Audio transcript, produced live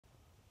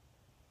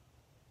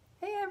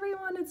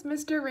everyone, it's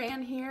Mr.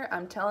 Ran here.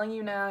 I'm telling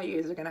you now,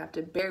 you guys are gonna have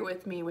to bear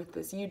with me with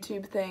this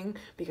YouTube thing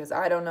because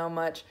I don't know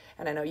much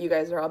and I know you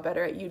guys are all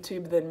better at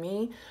YouTube than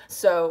me.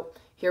 So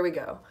here we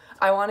go.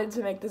 I wanted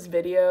to make this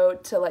video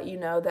to let you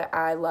know that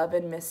I love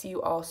and miss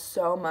you all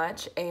so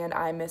much, and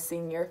I miss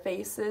seeing your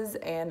faces,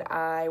 and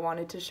I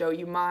wanted to show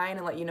you mine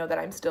and let you know that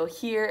I'm still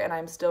here and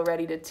I'm still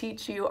ready to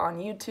teach you on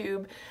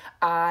YouTube.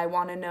 I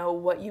want to know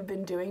what you've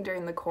been doing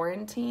during the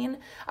quarantine.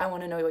 I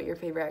want to know what your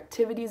favorite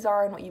activities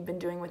are and what you've been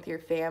doing with your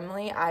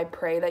family. I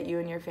pray that you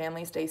and your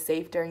family stay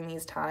safe during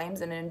these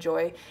times and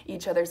enjoy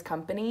each other's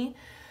company.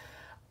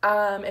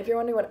 If you're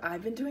wondering what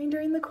I've been doing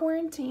during the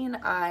quarantine,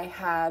 I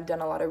have done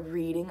a lot of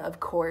reading,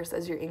 of course,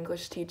 as your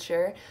English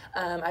teacher.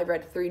 I've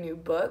read 3 new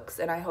books,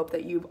 and I hope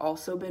that you've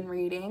also been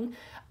reading.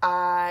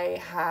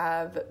 I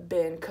have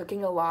been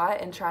cooking a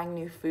lot and trying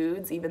new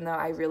foods, even though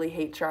I really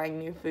hate trying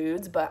new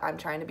foods, but I'm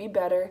trying to be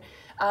better.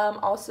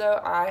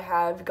 Also, I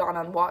have gone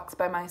on walks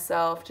by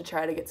myself to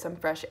try to get some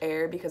fresh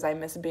air because I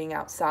miss being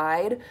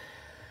outside.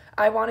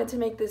 I wanted to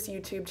make this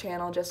YouTube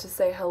channel just to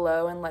say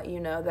hello and let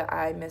you know that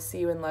I miss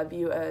you and love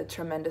you a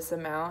tremendous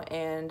amount,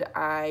 and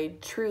I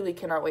truly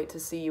cannot wait to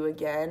see you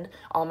again.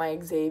 All my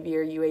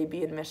Xavier,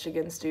 UAB, and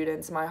Michigan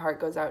students, my heart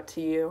goes out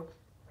to you.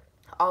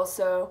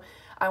 Also,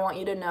 I want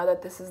you to know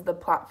that this is the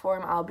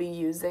platform I'll be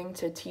using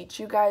to teach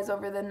you guys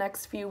over the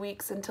next few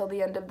weeks until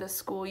the end of the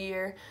school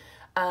year.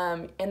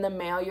 In the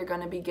mail, you're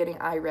going to be getting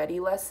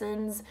iReady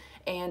lessons,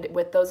 and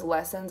with those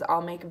lessons,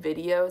 I'll make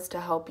videos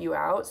to help you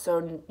out,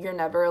 so you're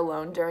never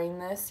alone during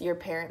this. Your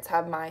parents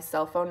have my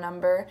cell phone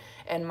number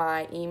and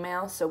my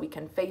email, so we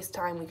can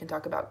FaceTime, we can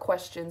talk about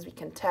questions, we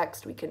can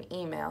text, we can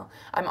email.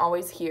 I'm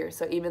always here,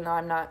 so even though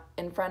I'm not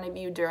in front of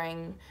you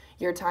during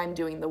your time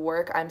doing the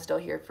work, I'm still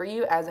here for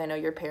you, as I know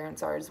your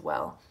parents are as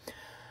well.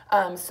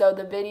 So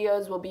the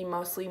videos will be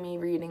mostly me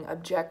reading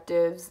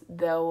objectives,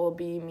 there will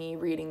be me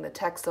reading the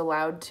text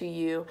aloud to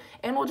you,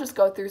 and we'll just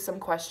go through some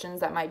questions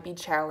that might be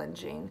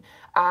challenging.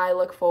 I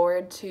look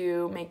forward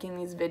to making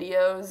these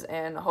videos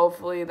and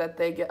hopefully that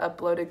they get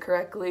uploaded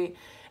correctly,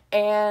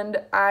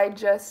 and I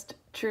just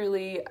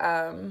truly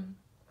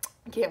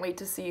can't wait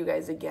to see you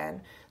guys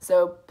again.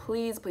 So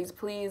please, please,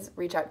 please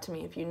reach out to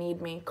me if you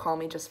need me, call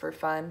me just for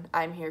fun.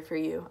 I'm here for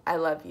you. I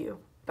love you.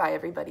 Bye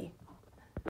everybody.